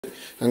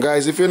And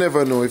guys, if you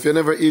never know, if you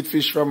never eat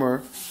fish from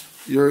her,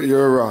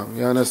 you're wrong.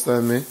 You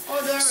understand me?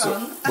 Oh, they're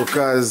wrong.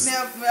 Because may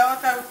I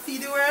want to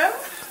feed the worm?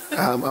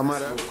 I'm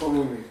at come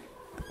with me.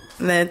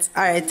 Let's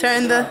alright,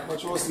 turn the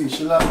But you see,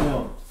 she locked me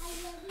out.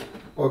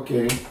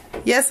 Okay.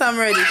 Yes, I'm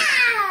ready.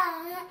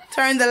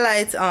 Turn the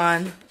lights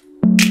on.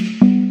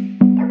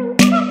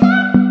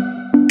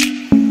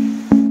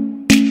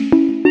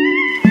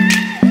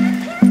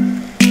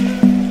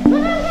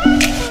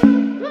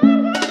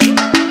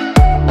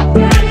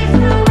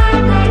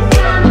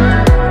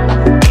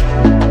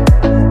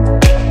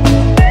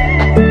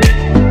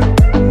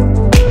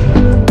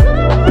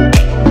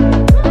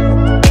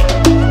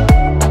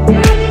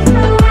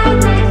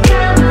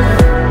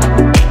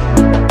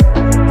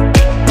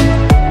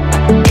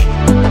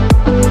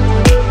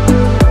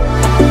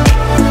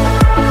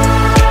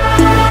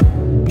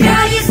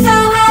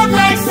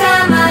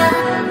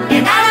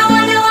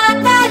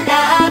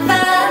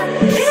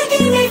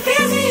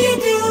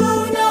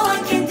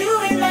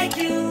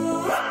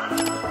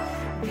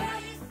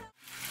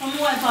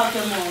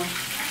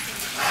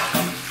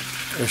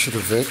 I should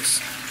have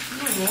vexed.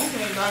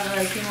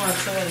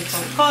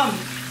 Come.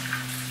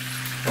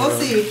 Go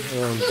see.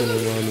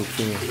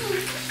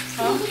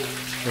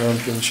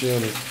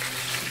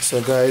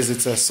 So guys,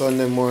 it's a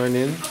Sunday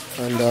morning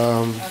and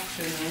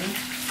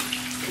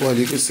well,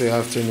 you could say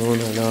afternoon,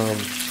 and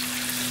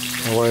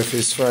my wife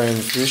is frying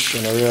fish,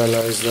 and I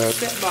realized that.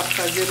 Step back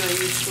because you don't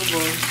use the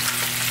bone.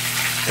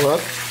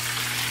 What?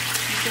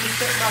 You can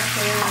step back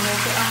so you don't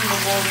have to hang the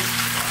bone.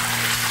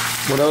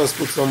 But I always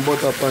put some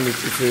butter upon it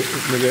if it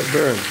may get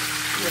burned.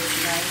 Yes,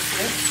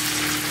 nice,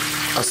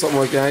 yes. Or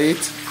something I can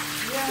eat?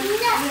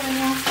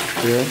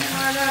 Yeah.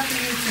 I have to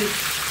eat it.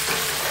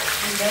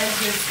 And then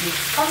just eat.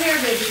 Come here,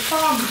 baby,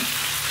 come.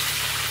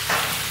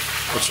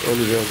 Watch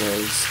Olivia,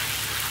 guys.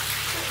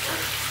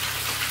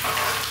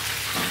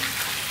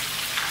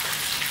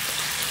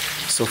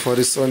 So for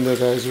this Sunday,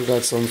 guys, we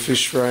got some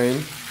fish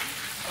frying.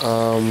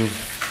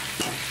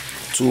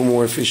 2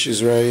 more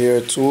fishes right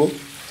here too.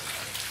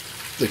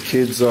 The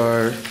kids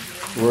are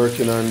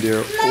working on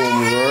their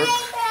homework,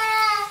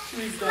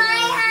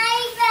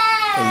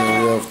 and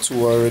then we have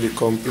 2 already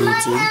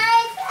completed.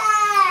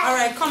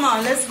 Alright, come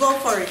on, let's go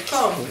for it.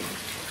 Come.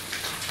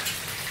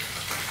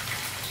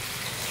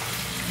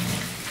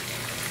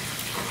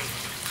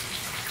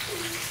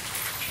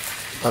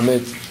 I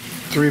met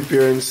 3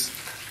 parents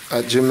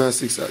at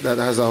gymnastics that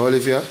has a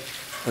Olivia,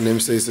 and them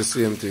say it's the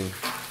same thing.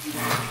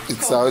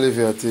 It's a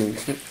Olivia thing.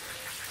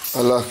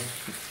 Allah.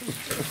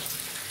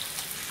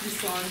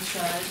 This one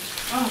side.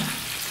 Oh,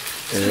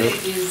 Yeah. today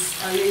is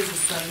a lazy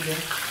Sunday.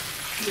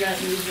 Yeah,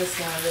 you just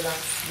want to relax.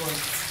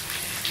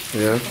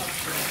 Yeah.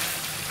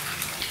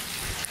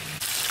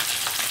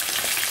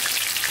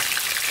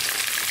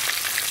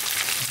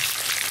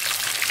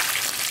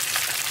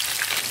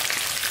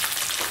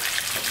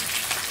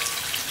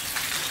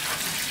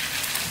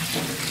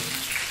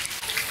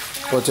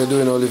 What you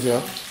doing,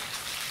 Olivia?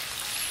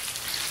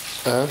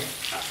 Huh?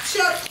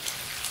 Shut.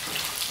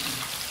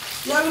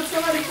 You have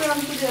somebody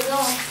come to the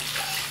door.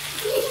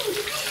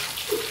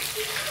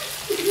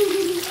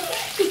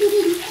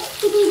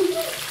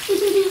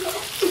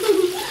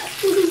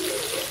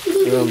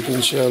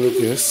 Ramping Sherlock,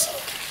 yes.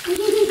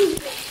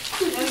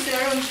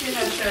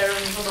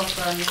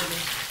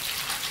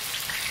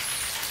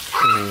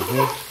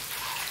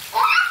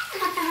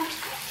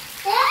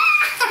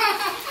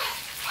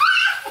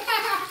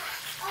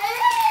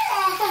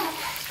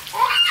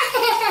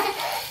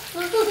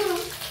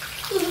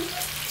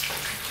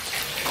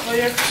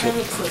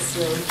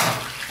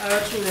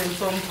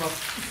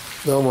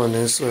 No man,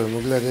 I swear,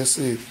 I'm glad I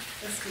see it.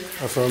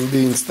 From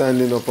being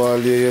standing up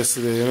all day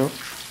yesterday, you know.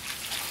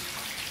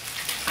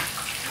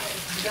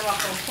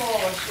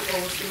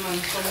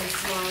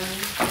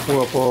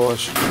 Who a power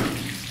wash? I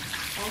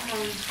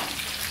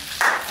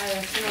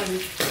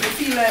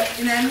feel like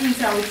in the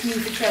meantime we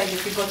need to try to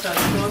get the gutters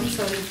done.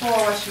 So the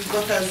power wash the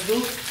gutters do,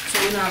 so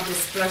we don't have to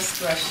splash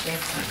there.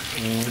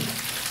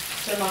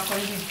 So I can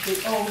get the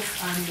house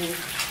and the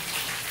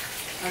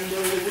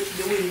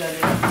window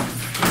there.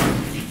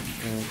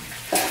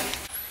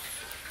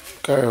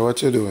 Kara,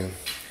 what you doing?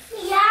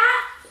 Yeah.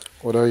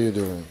 What are you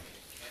doing?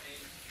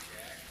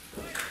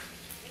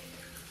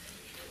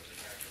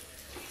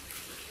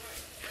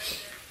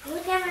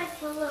 Look at my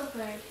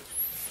pullover.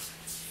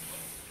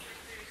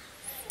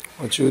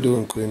 What you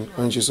doing, Queen?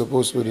 Aren't you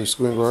supposed to do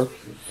schoolwork?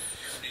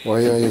 Why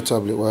are you on your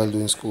tablet while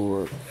doing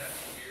schoolwork?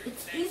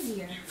 It's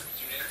easier.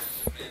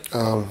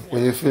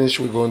 When you finish,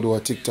 we're going to do a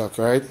TikTok,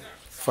 right?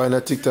 Find a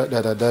TikTok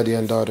that a daddy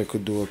and daughter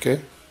could do,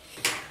 okay?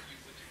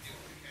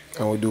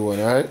 And we'll do one,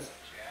 alright?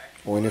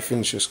 When you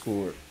finish your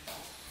schoolwork.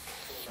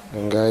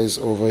 And guys,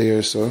 over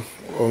here, so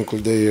Uncle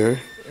Day here,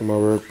 I'm gonna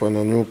work on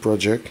a new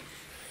project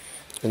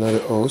in the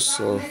house,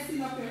 so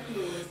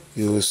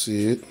you will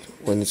see it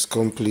when it's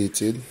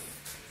completed.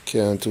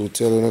 Can't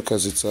tell you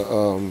because it's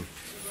a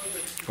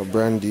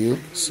brand deal,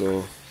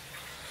 so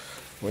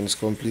when it's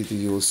completed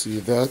you will see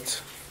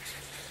that.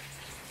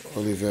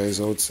 Olivia is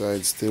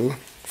outside still,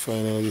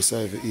 finally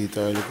decided to eat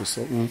her little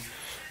something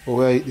What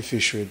will I eat the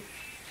fish with?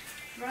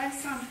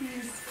 Rice and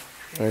peas.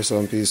 Rice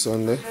and peas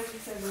Sunday.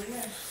 Vegetable,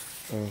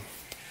 yes. Oh.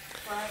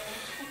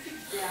 Put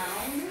it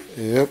down.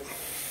 Yep.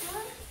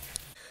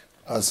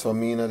 As for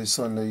me, now the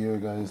Sunday here,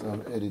 guys,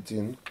 I'm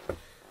editing.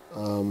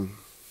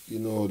 You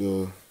know,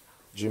 the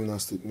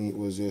gymnastic meet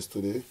was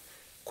yesterday.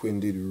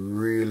 Quinn did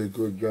really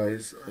good,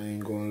 guys. I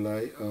ain't gonna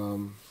lie.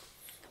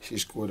 She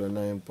scored a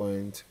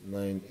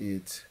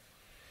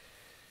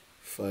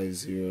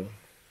 9.9850.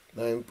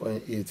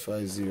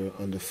 9.850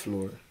 on the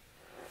floor.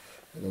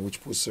 You know,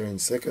 which puts her in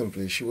second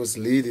place. She was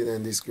leading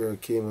and this girl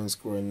came and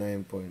scored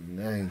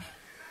 9.9.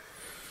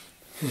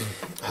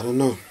 I don't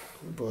know,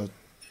 but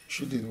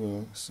she did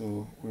well,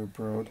 so we're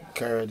proud.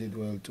 Kara did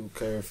well too.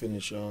 Kara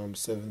finished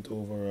 7th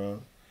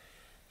overall.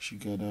 She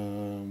got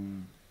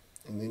in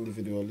the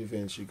individual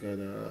event she got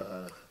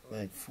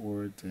like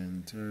 4th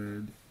and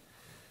 3rd,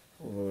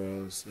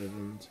 overall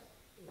 7th,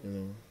 you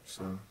know.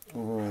 So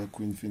overall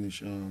Queen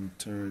finished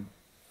 3rd.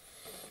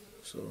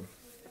 So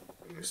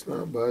it's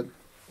not bad.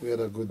 We had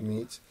a good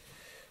meet.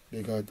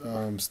 They got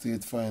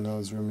state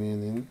finals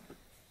remaining.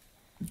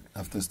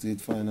 After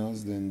state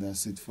finals, then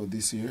that's it for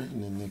this year,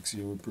 and then next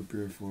year we'll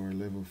prepare for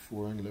level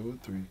 4 and level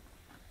 3.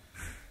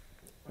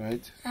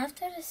 Right?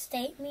 After the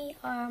state meet,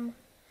 are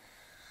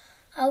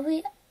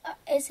we?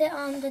 Is it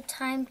the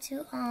time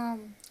to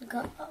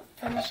go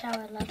finish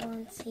our level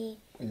and see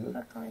if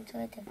we're going to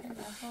a different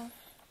level?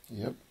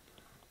 Yep,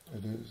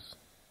 it is.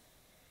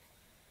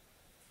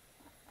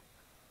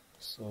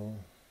 So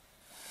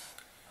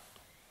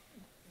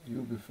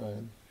you'll be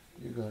fine.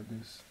 You got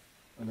this.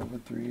 And level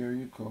 3 here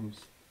you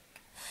comes.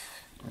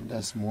 And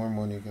that's more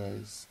money,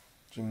 guys.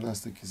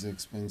 Gymnastic is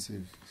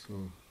expensive,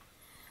 so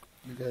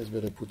you guys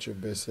better put your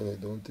best in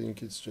it. Don't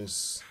think it's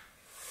just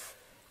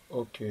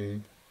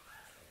okay.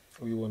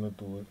 You wanna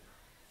do it.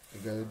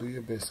 You gotta do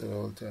your best at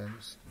all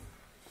times.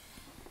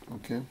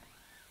 Okay?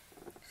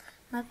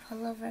 My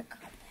pullover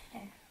got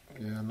better.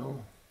 Yeah, I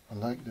know. I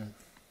like that.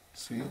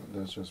 See,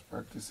 that's just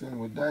practicing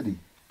with daddy.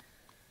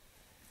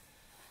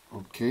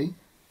 Okay?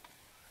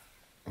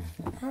 I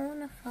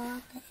wanna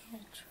follow the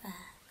air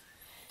track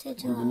to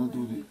do We're a gonna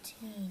do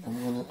routine.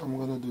 I'm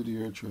gonna do the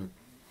air track.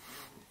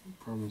 I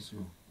promise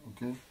you.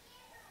 Okay?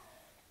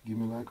 Give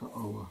me like an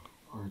hour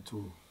or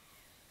 2.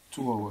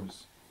 2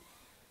 hours.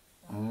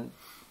 Alright?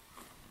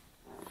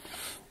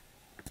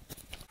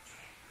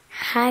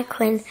 Hi,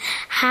 Quinn.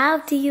 How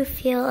do you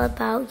feel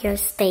about your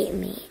state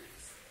meet?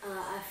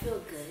 I feel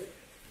good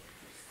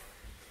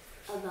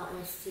about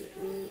my state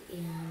meet,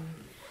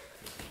 and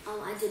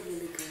I did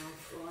really good on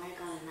floor. I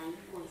got a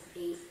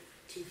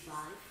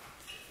 9.825.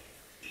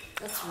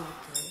 That's really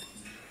good.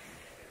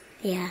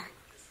 Yeah.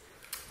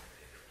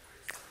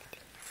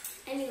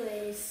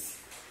 Anyways,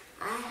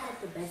 I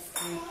had the best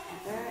time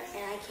ever,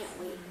 and I can't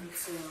wait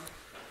until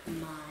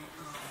my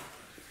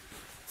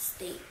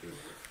state meet.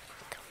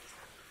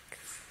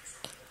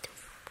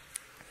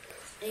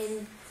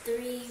 In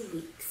 3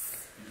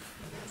 weeks.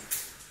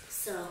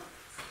 So,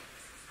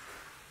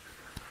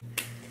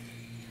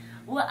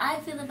 what I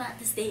feel about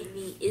the state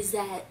meet is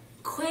that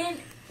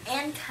Quinn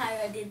and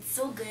Kyra did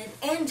so good,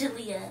 and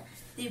Jalea,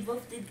 they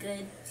both did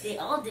good. They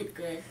all did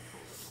good.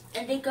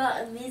 And they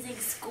got amazing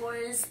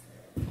scores,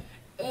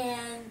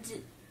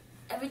 and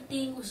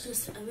everything was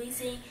just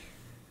amazing.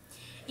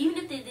 Even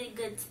if they did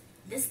good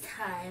this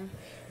time,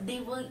 they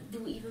will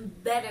do even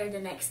better the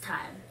next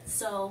time.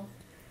 So,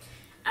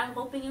 I'm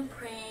hoping and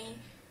praying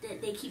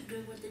that they keep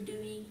doing what they're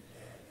doing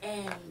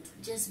and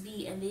just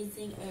be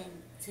amazing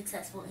and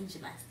successful in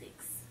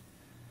gymnastics.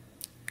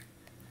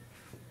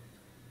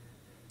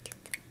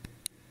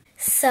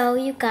 So,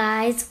 you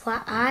guys,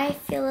 what I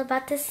feel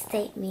about the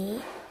state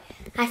meet,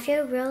 I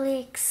feel really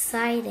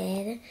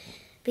excited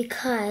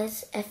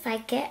because if I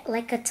get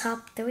like a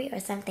top 3 or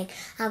something,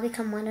 I'll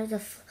become one of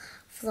the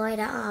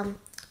Florida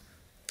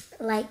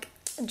like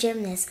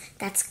gymnasts.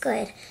 That's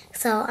good.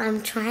 So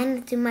I'm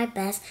trying to do my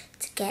best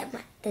to get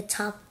the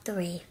top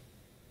 3.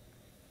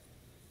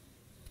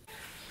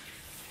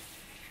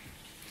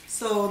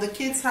 So the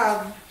kids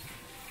have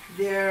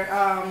their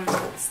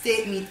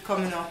state meet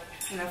coming up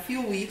in a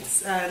few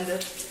weeks, and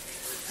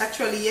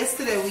actually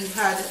yesterday we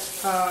had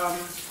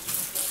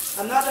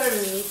another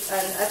meet,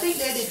 and I think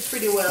they did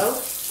pretty well.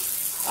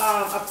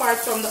 Apart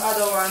from the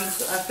other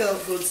ones, I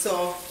felt good,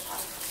 so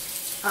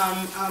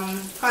I'm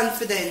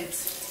confident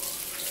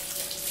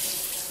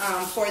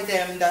for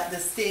them that the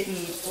state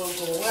meet will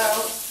go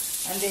well,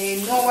 and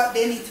they know what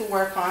they need to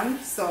work on,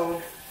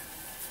 so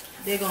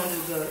they're going to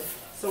do good.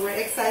 So we're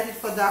excited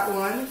for that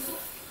one.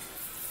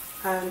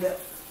 And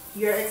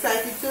you're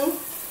excited too?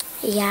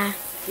 Yeah.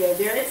 Yeah,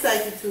 they're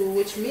excited too,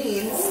 which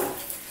means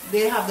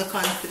they have the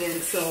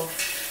confidence, so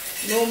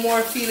no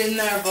more feeling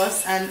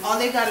nervous. And all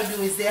they got to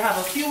do is they have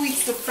a few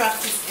weeks to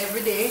practice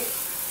every day,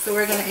 so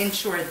we're going to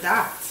ensure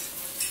that.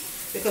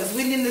 Because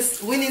winning the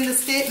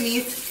state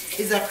meet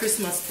is a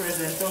Christmas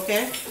present,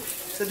 okay?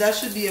 So that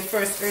should be your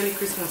first early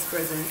Christmas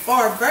present.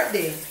 Or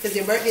birthday, because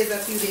your birthday is a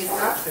few days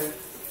after.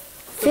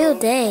 So, few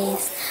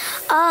days.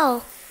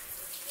 Oh.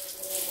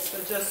 so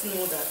just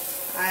know that,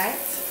 alright?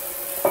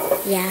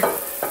 Yeah.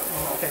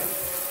 Okay.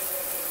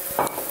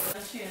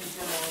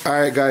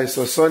 Alright guys,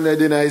 so Sunday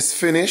dinner is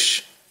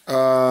finished.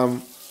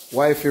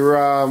 Wifey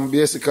Ram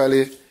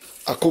basically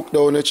I cooked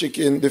down the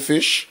chicken, the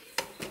fish.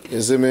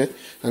 You see me?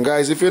 And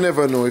guys, if you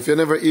never know, if you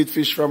never eat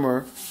fish from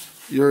her,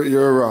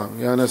 you're wrong.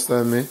 You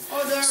understand me?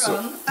 Oh, they're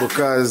wrong.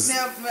 Because May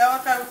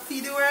I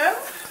feed the world?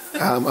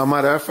 a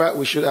matter of fact,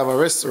 we should have a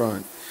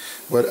restaurant.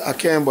 But I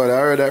can't, but I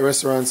heard that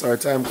restaurants are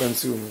time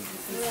consuming.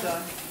 It's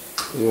done.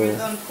 Yeah. We're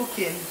done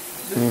cooking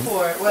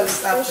before, well,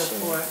 it's after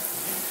 4.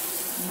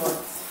 But,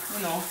 you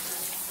know,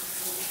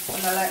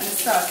 when I like to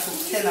start to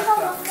 10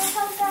 o'clock,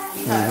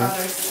 we have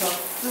other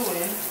stuff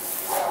doing.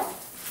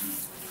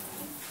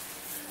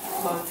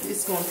 But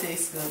it's going to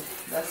taste good,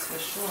 that's for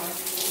sure.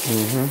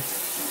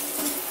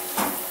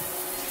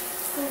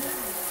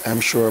 I'm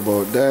sure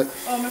about that.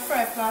 Oh, my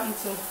fried plantain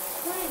too.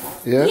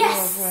 Yeah?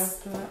 Yes.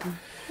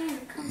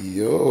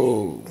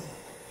 Yo.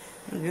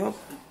 Yep.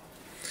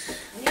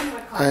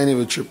 I ain't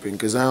even tripping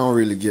because I don't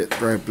really get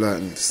fried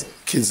plantains.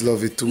 Kids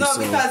love it too. No,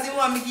 so. because he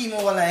want me to give him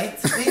all light.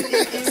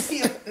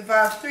 If I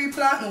have 3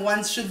 plantain,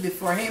 1 should be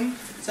for him.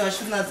 So I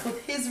should not put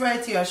his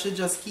right here, I should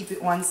just keep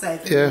it one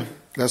side. Yeah,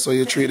 that's how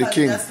you treat the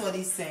king. That's what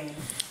he's saying.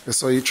 That's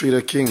how you treat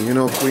a king. You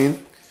know,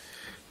 queen?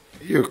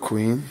 You're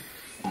queen.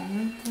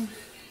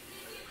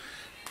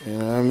 You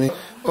know what I mean?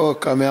 Oh,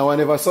 come here.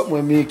 Whenever something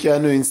with me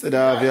can do instead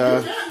of your...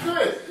 You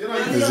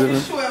know,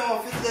 show him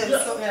off it's there,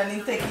 something and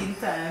him taking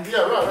time. Yeah,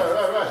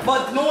 right.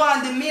 But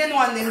the main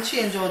one, them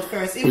change out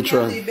first. If Which you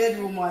one? the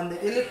bedroom one, the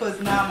little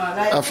normal.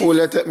 Like I fool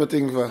you take me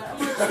thing for. in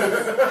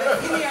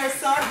here,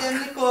 son,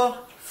 them little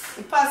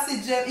the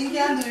passage, you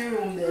can do the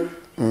room then.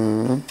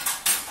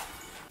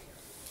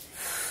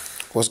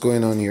 What's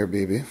going on here,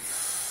 baby?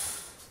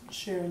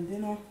 Sharing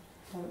dinner,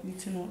 or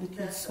eating out the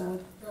kids'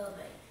 food.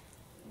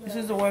 This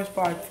is the worst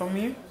part for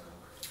me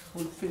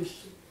with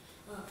fish.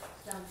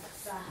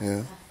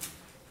 Yeah.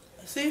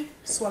 See?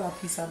 Swallow a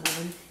piece of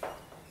bone.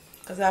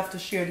 Because I have to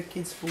share the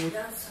kids' food.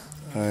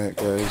 Alright,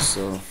 guys,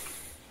 so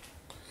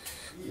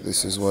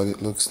this is what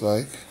it looks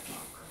like.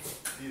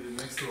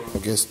 I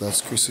guess that's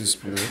Chris's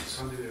plate.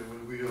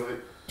 When we were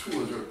like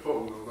 200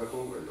 pounds, we were back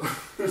over.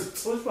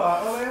 Which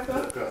part? Oh, yeah.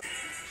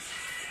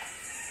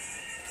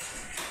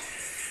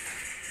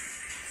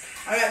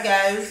 Alright,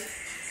 guys.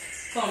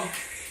 Come.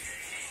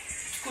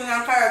 Queen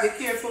and Cara, be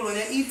careful when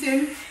you're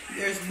eating.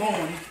 There's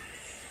bone.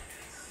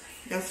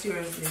 That's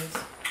yours, guys.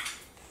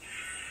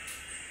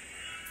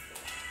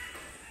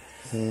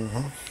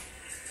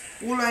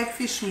 Who like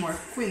fish more?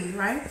 Queen,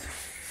 right?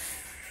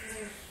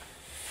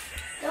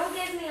 Don't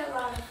give me a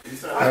lot of...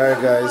 Alright,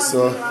 guys,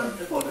 so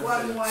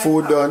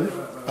food done.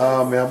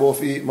 I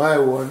both eat my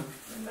one.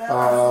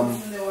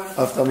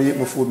 After I eat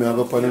my food, I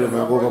go up on it. I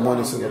go over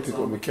money so I pick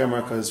up my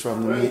camera because it's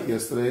from the meet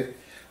yesterday.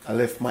 I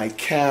left my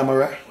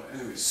camera.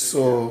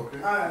 So,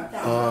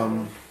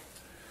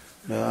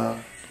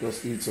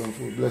 just eat some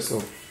food. Bless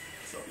up.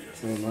 So,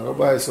 I'm going to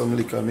buy some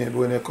liquor. Maybe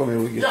when they come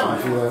in, we get to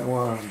feel like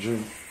more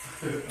drink.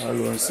 I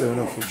don't say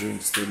enough for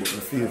drinks today, but I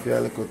feel if you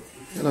like it,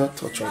 you know,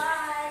 touch up.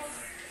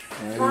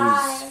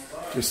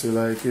 Just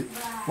like it.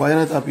 Why you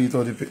not happy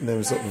to eat pick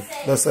them something?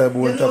 That's why I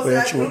bone top of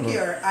your throat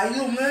now. Are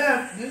you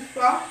mad? This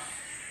stuff?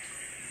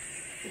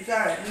 It's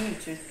alright, you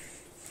eat it.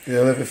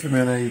 Yeah, let me feel me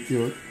and I eat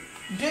you.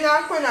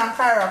 Dinner, Queen and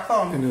Cara,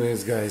 come.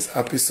 Anyways, guys,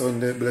 happy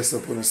Sunday. Bless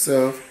up on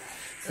yourself.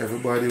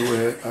 Everybody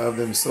will have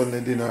them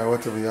Sunday dinner or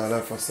whatever y'all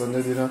have for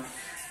Sunday dinner.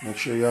 Make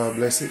sure y'all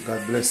bless it.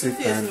 God bless it.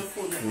 And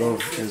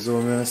love is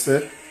all I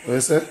say. What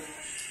you say?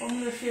 I'm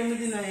going to share my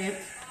dinner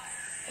yet.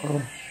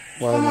 Oh,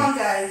 why Come not? on,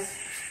 guys.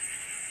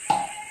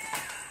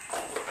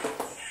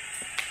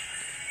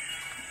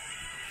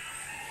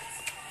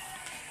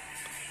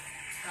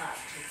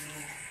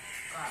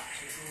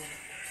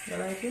 You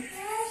like it?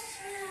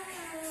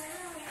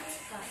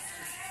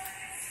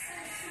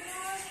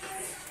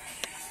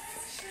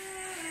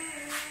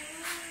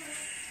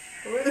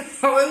 Where did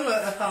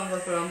that song go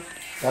from?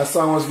 That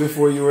song was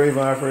before you were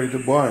even afraid to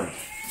born.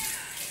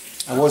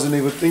 I wasn't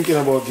even thinking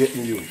about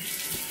getting you.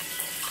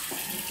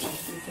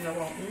 Thinking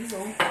about me,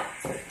 though.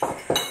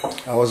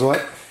 I was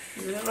what?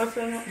 You never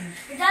say nothing.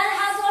 Dad,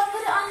 how do I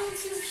put it on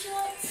YouTube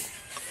Shorts?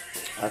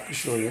 I can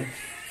show you.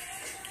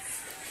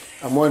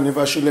 I'm wondering if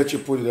I should let you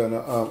put it on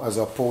as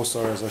a post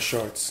or as a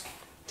shorts.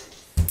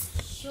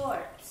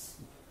 Shorts.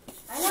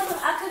 I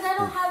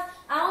don't have.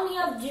 I only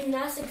have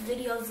gymnastic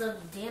videos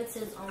of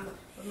dances on with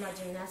my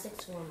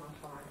gymnastics for my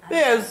phone.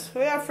 Yes,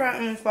 we are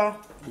frightened for.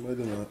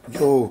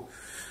 Yo,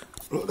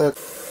 look that.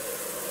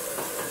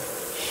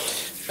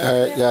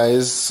 Alright,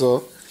 guys, so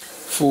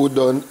food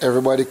done.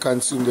 Everybody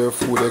consumed their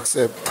food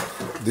except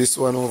this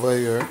one over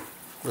here.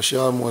 But she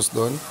almost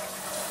done.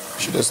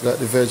 She just got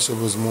the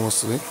vegetables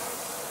mostly.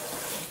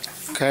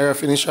 Kyra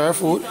finished her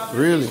food?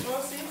 Really?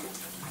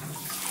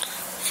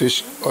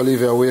 Fish,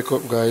 Olivia wake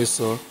up, guys,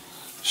 so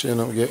she end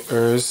up get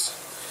hers.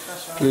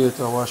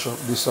 Later wash up,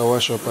 this I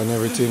wash up and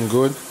everything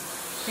good.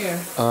 Here.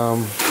 I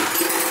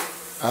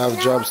have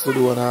jobs to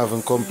do and I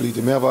haven't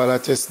completed. I have all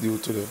that test due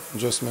today.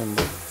 Just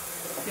remember.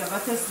 Yeah, I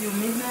test you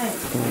midnight.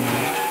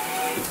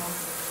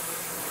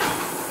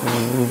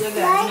 Yeah,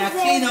 guys, I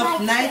clean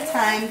up.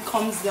 Nighttime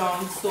comes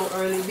down so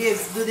early.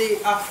 Babes, do the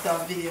after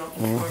video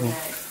before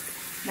night.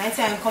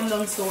 Nighttime comes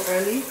down so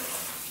early.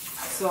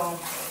 So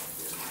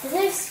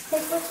Is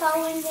there paper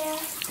towel in there?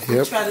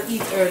 I try to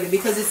eat early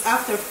because it's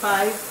after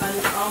 5 and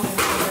it's almost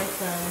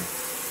nighttime.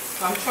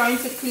 So I'm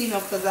trying to clean up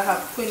because I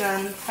have Quinn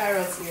and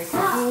Kairos here to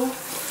do.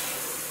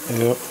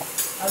 Yep.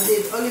 I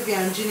did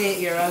Olivia and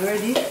Janae here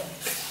already.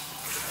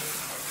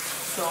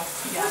 So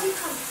yeah,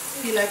 I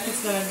feel like it's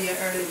gonna be an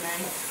early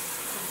night.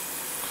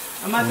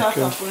 A matter of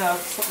fact, we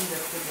have something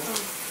there to do.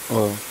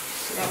 Oh.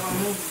 We have a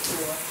movie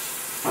tour.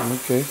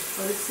 Okay.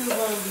 But it's still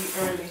gonna be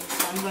early.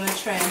 So I'm gonna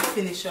try and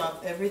finish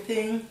up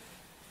everything.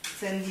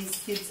 Send these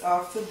kids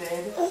off to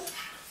bed.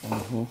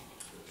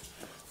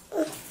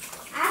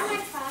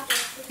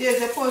 Yeah,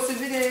 they post a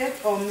video yet?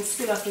 Oh, I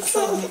still have to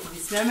submit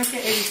this. I make an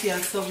edit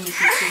and submit it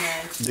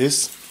tonight.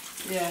 This?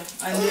 Yeah,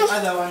 and the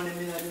other one them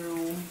in the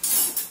room.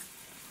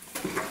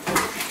 You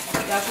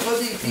have to go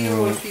to the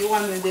bureau if you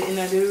want them in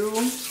the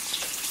room.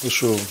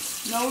 Which room?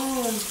 No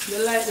room. They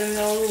like them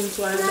no room,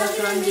 so I just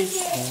run this.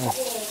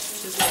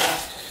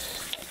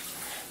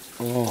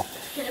 Oh.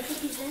 Can I put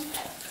these in?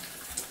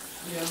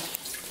 Yeah.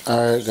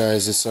 Alright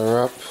guys, it's a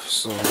wrap.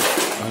 So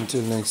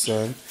until next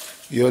time,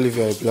 you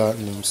Olivia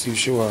Platinum, see if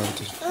she want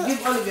it.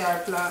 Give Olivia a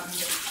plant.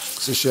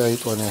 So she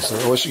eat one here, so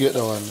how she get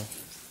that one?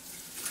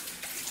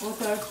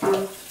 Okay,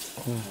 cool.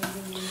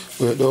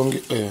 Wait, don't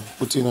get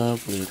put in her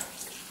plate.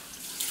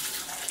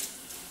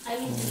 I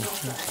need to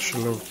know. She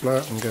love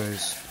platinum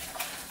guys.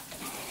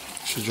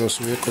 She just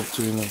wake up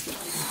to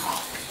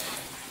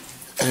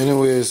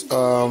Anyways,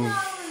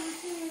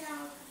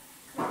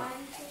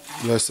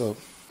 bless up.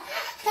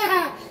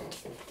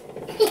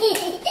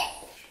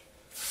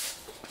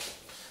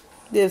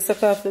 They'll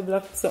suck off the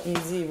black something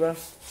zebra.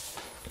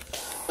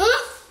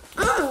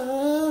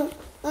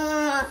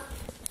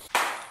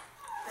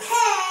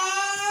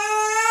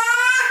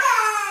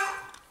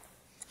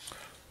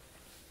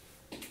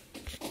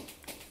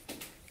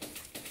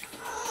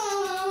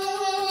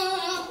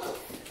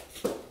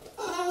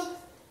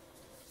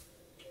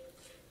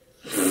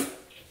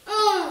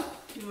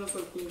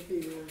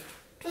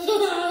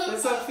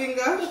 What's up,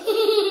 finger?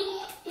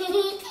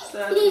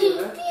 Start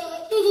here.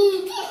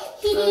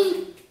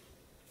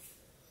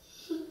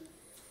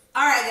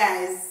 Alright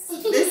guys,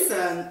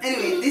 listen.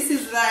 Anyway, this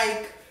is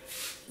like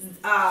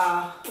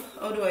how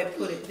do I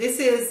put it? This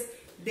is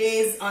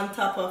days on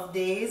top of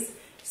days.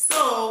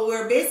 So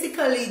we're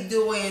basically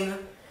doing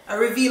a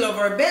reveal of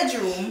our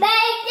bedroom.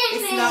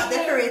 It's not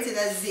decorated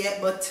as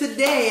yet, but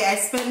today I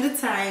spent the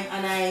time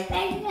and I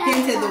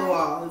painted the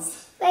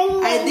walls.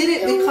 I did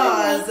it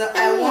because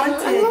I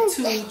wanted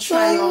to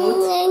try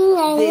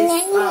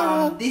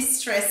out this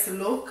distress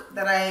look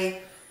that I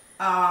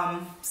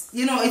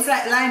you know, it's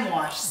like lime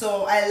wash.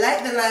 So I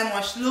like the lime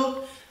wash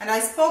look, and I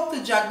spoke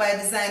to Jack by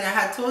Design. I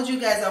had told you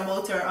guys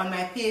about her on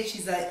my page.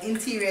 She's an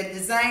interior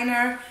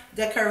designer,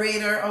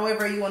 decorator,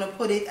 however you want to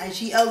put it, and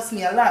she helps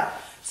me a lot.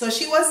 So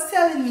she was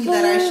telling me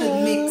that I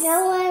should mix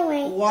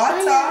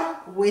water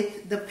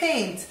with the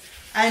paint.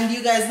 And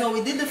you guys know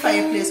we did the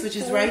fireplace, which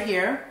is right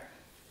here.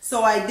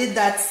 So I did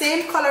that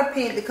same color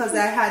paint because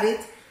I had it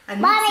and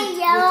mixed it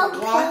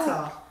with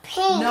water.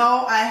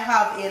 Now I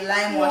have a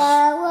lime wash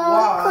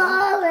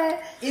wall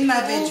in my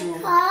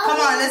bedroom.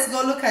 Come on, let's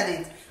go look at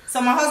it.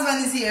 So my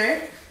husband is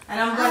here, and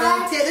I'm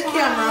gonna take the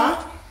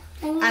camera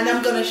and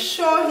I'm gonna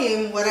show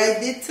him what I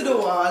did to the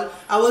wall.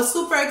 I was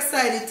super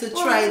excited to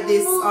try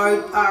this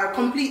or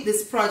complete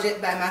this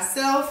project by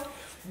myself,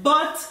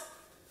 but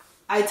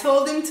I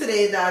told him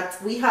today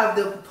that we have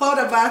the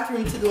powder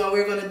bathroom to do and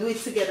we're gonna do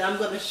it together. I'm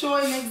gonna show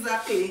him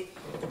exactly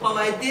how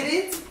I did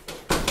it,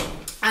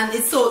 and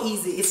it's so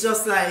easy. It's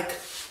just like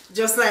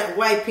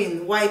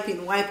wiping.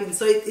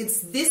 So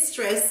it's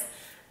distress,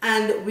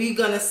 and we're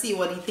gonna see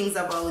what he thinks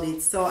about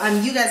it. So,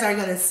 and you guys are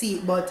gonna see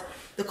it, but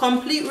the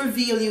complete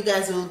reveal you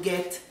guys will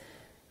get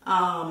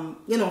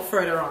you know,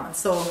 further on.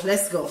 So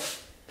let's go.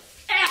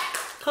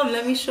 Come,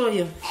 let me show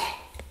you.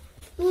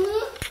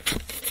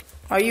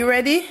 Are you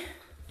ready?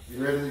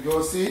 You ready to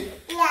go see?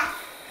 Yeah.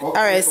 Okay, all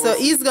right, so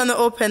he's gonna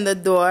open the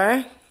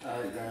door.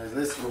 All right guys,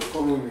 let's go.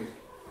 Come with me.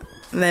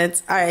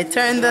 Let's, all right,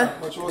 turn the...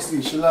 Watch your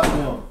sleep. She locked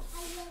me up.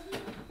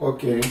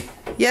 Okay.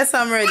 Yes,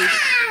 I'm ready.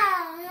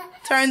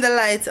 Turn the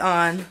lights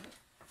on.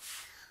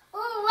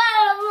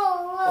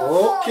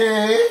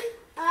 Okay.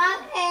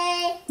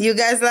 Okay. You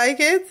guys like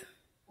it?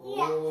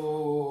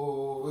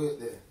 Oh, wait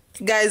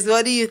there. Guys,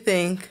 what do you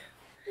think?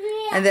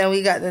 And then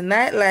we got the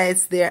night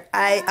lights there.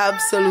 I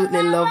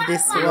absolutely love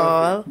this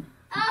wall.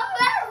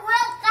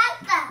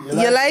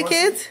 You like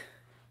it?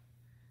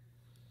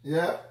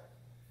 Yeah.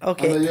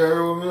 Okay. Under your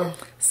room, yeah?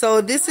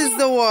 So this is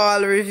the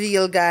wall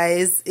reveal,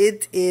 guys.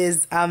 It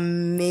is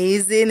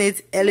amazing.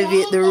 It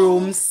elevates the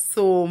room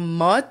so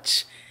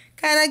much.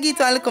 Kind of get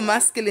a little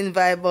masculine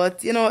vibe,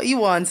 but you know, he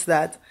wants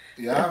that.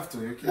 You have to.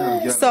 You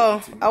can't get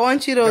So I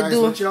want you to guys,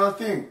 do... what y'all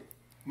think?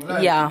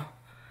 Yeah.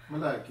 I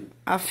like it.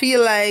 I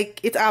feel like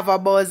it have a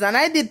buzz, and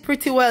I did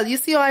pretty well. You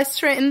see how I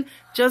straightened?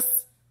 Just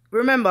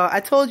remember, I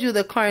told you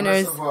the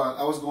corners. First of all,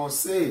 I was going to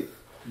say,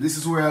 This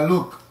is where I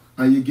look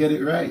and you get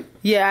it right.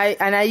 Yeah,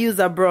 and I use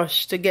a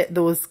brush to get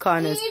those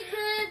corners.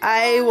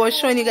 I was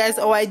showing you guys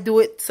how I do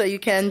it, so you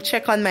can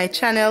check on my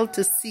channel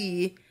to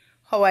see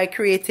how I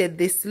created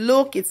this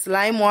look. It's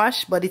lime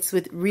wash, but it's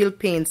with real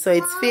paint, so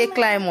it's fake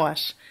lime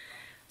wash.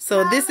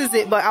 So this is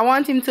it, but I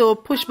want him to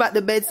push back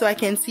the bed so I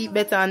can see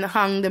better and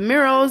hang the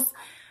mirrors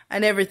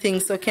and everything.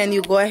 So can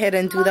you go ahead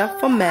and do that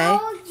for me?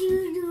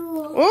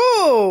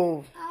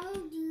 Oh,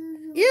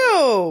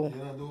 you.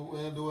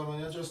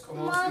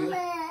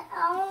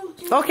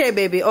 Okay,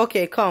 baby.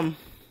 Okay, come.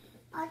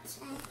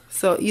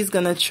 So he's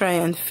gonna try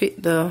and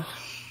fit the.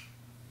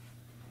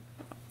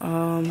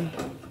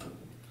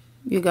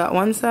 You got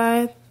one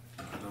side.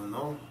 I don't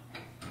know.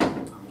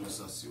 I'm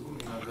just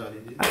assuming I got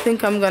it. I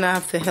think I'm gonna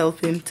have to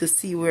help him to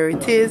see where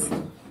it is.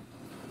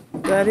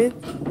 Got it?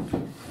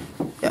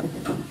 Yeah.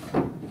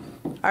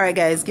 All right,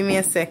 guys. Give me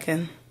a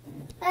second.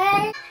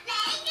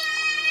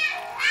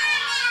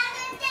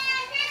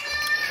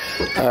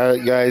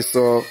 Alright guys,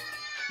 so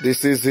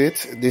this is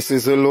it. This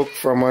is a look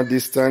from a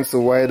distance. The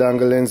wide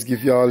angle lens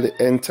give you all the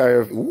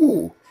entire,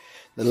 ooh,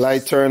 the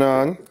light turn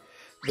on,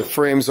 the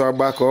frames are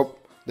back up,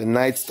 the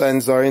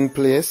nightstands are in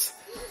place.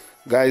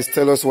 Guys,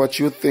 tell us what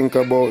you think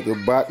about the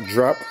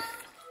backdrop.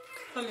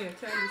 Come here,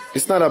 try this.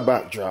 It's not a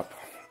backdrop.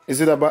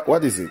 Is it a back?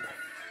 What is it?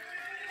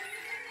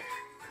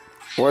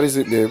 What is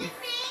it, babe?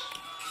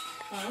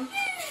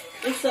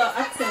 It's an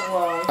accent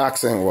wall.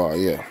 Accent wall,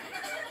 yeah.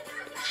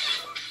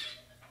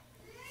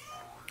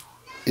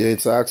 Yeah,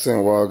 it's an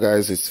accent wall,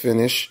 guys. It's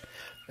finished.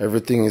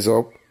 Everything is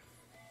up.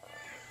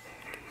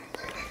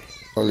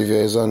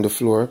 Olivia is on the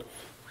floor.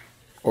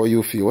 How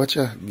you feel? Watch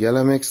ya.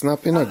 Girl, make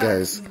snapping,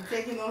 guys. I'm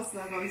taking no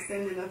snap. I'm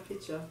sending a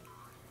picture.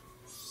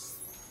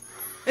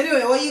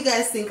 Anyway, what you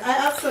guys think?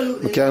 I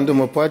absolutely. We can do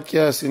my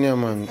podcast in here,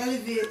 man.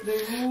 Elevate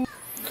the room.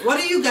 What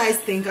do you guys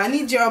think? I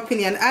need your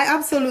opinion. I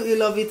absolutely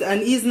love it,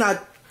 and he's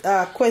not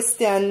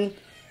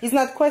He's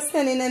not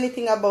questioning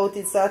anything about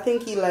it, so I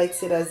think he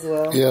likes it as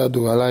well. Yeah, I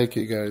do. I like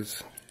it,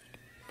 guys.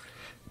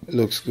 It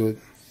looks good.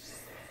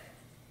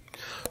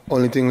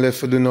 Only thing left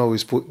to do now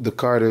is put the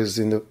carders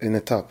in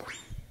the top.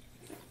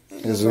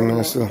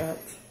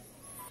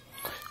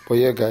 But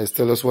yeah, guys,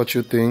 tell us what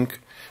you think.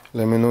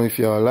 Let me know if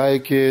y'all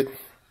like it.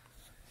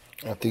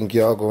 I think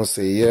y'all gonna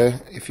say yeah.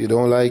 If you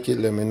don't like it,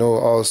 let me know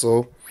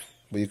also.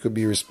 But you could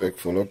be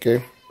respectful,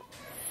 okay?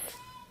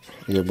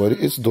 Yeah, but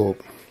it's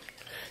dope.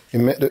 It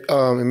made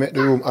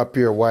the room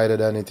appear wider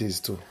than it is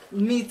too.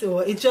 Me too.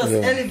 It just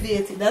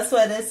elevated. That's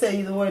why they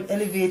say the word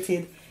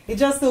elevated. It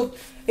just look.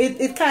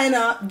 It kind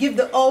of give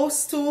the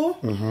house too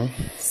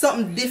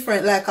something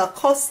different, like a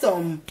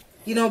custom.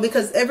 You know,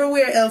 because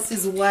everywhere else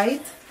is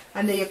white,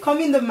 and then you come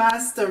in the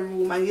master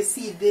room and you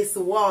see this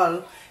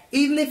wall.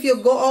 Even if you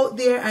go out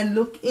there and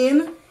look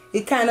in,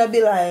 it kind of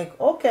be like,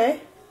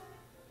 okay.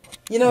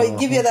 You know, it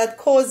give you that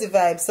cozy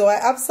vibe. So I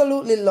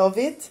absolutely love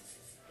it.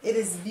 It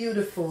is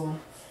beautiful.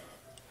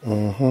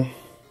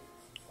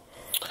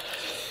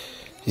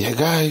 Yeah,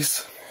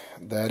 guys,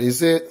 that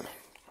is it.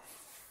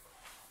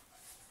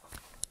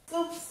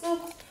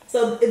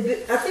 So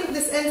I think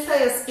this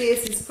entire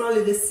space is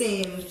probably the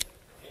same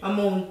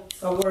amount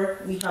of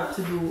work we have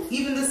to do.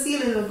 Even the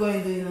ceiling we're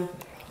going to do, you know.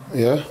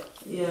 Yeah?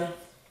 Yeah.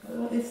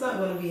 It's not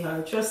going to be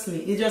hard, trust me.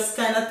 It's just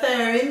kind of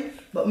tiring,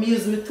 but me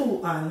use my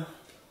tool on.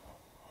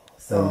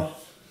 So.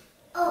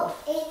 Drop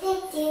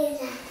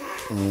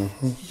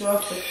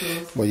the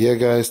clothes. But yeah,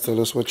 guys,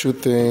 tell us what you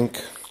think.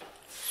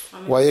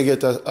 Why you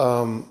get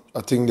a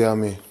thing there,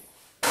 me?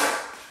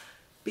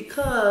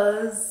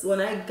 Because when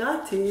I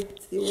got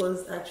it, it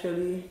was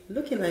actually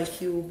looking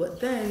like you, but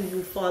then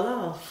you fall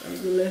off and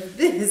you left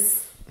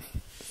this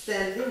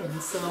standing.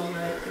 So I'm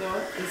like, you know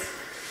what?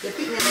 They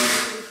pick me up to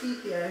the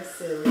feet here,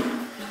 so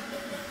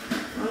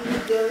I'm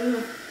good girl, you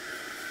know.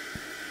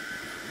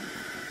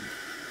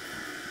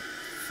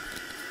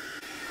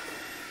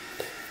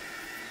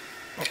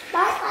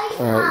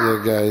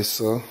 Alright, yeah, guys,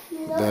 so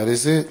that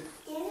is it.